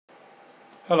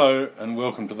Hello and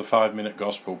welcome to the 5 Minute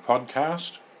Gospel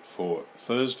podcast for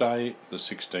Thursday the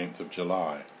 16th of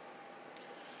July.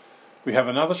 We have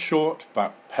another short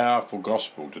but powerful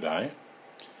gospel today.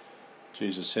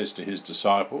 Jesus says to his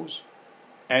disciples,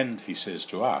 and he says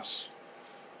to us,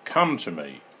 "Come to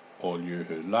me, all you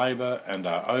who labour and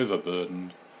are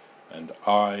overburdened, and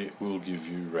I will give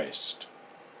you rest."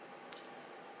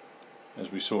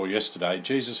 As we saw yesterday,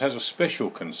 Jesus has a special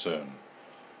concern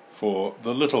for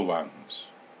the little ones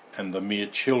and the mere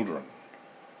children.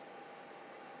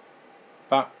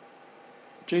 But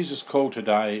Jesus' call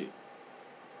today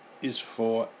is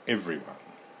for everyone.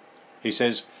 He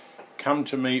says, "Come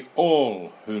to me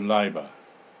all who labour."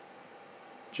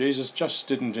 Jesus just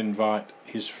didn't invite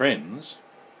his friends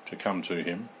to come to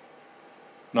him.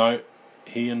 No,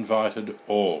 he invited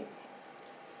all.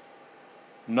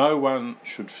 No one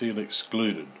should feel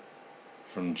excluded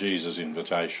from Jesus'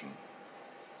 invitation.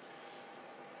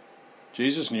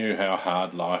 Jesus knew how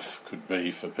hard life could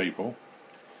be for people.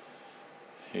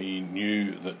 He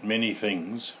knew that many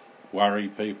things worry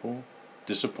people: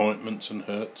 disappointments and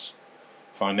hurts,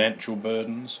 financial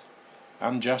burdens,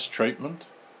 unjust treatment,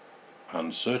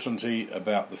 uncertainty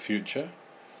about the future,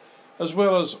 as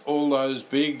well as all those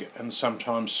big and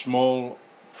sometimes small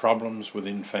problems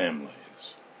within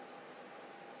families.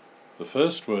 The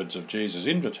first words of Jesus'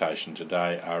 invitation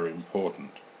today are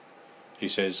important. He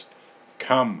says,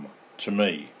 "Come to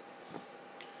me."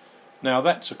 Now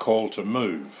that's a call to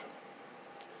move.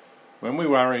 When we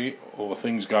worry or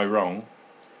things go wrong,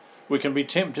 we can be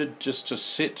tempted just to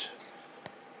sit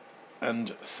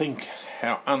and think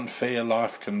how unfair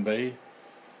life can be,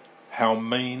 how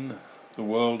mean the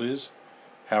world is,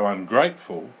 how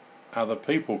ungrateful other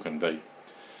people can be.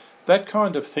 That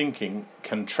kind of thinking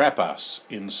can trap us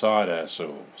inside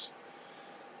ourselves,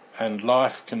 and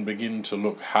life can begin to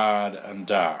look hard and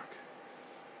dark,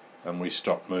 and we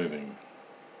stop moving.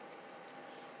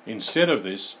 Instead of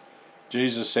this,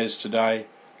 Jesus says today,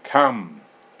 come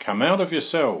out of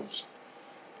yourselves.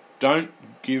 Don't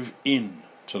give in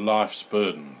to life's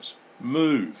burdens.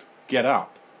 Move, get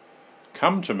up.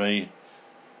 Come to me,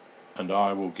 and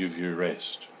I will give you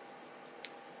rest.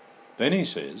 Then he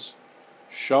says,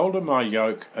 shoulder my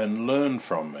yoke and learn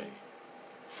from me,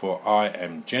 for I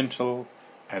am gentle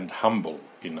and humble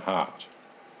in heart.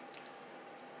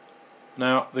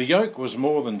 Now, the yoke was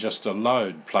more than just a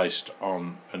load placed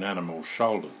on an animal's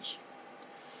shoulders.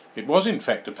 It was in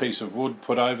fact a piece of wood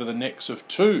put over the necks of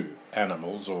two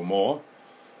animals or more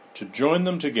to join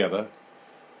them together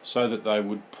so that they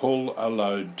would pull a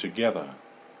load together.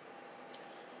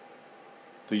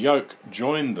 The yoke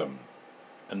joined them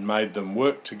and made them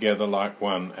work together like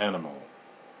one animal.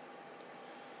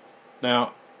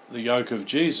 Now, the yoke of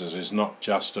Jesus is not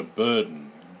just a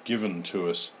burden given to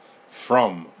us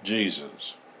from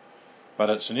Jesus, but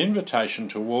it's an invitation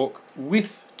to walk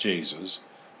with Jesus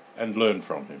and learn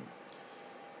from him.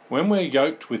 When we're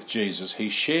yoked with Jesus, he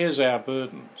shares our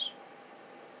burdens.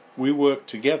 We work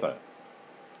together.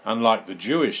 Unlike the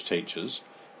Jewish teachers,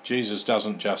 Jesus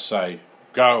doesn't just say,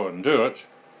 "Go and do it."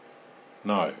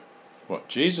 No, what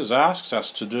Jesus asks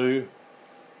us to do,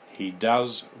 he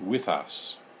does with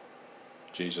us.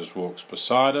 Jesus walks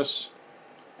beside us,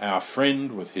 our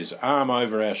friend with his arm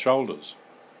over our shoulders,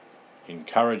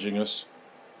 encouraging us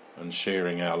and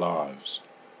sharing our lives.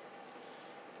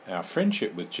 Our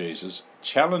friendship with Jesus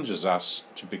challenges us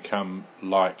to become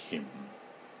like him.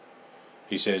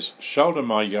 He says, shoulder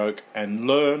my yoke and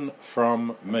learn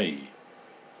from me,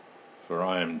 for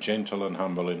I am gentle and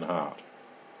humble in heart.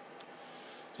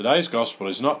 Today's gospel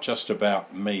is not just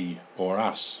about me or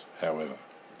us, however.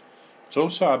 It's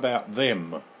also about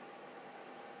them.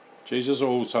 Jesus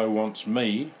also wants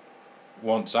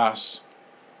us,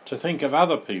 to think of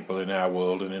other people in our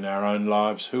world and in our own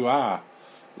lives who are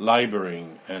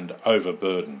labouring and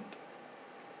overburdened.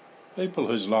 People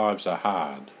whose lives are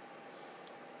hard.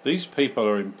 These people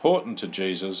are important to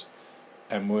Jesus,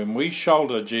 and when we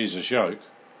shoulder Jesus' yoke,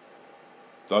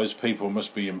 those people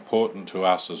must be important to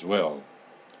us as well.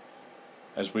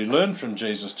 As we learn from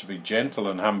Jesus to be gentle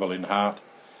and humble in heart,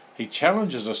 he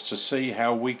challenges us to see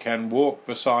how we can walk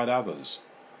beside others,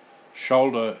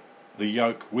 shoulder the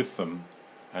yoke with them,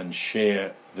 and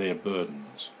share their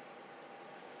burdens.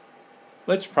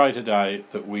 Let's pray today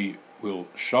that we will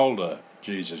shoulder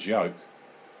Jesus' yoke,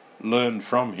 learn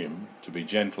from him to be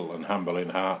gentle and humble in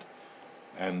heart,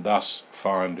 and thus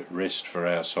find rest for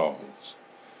our souls.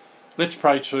 Let's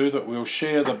pray too that we'll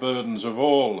share the burdens of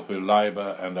all who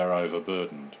labour and are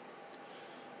overburdened.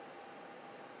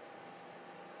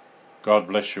 God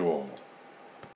bless you all.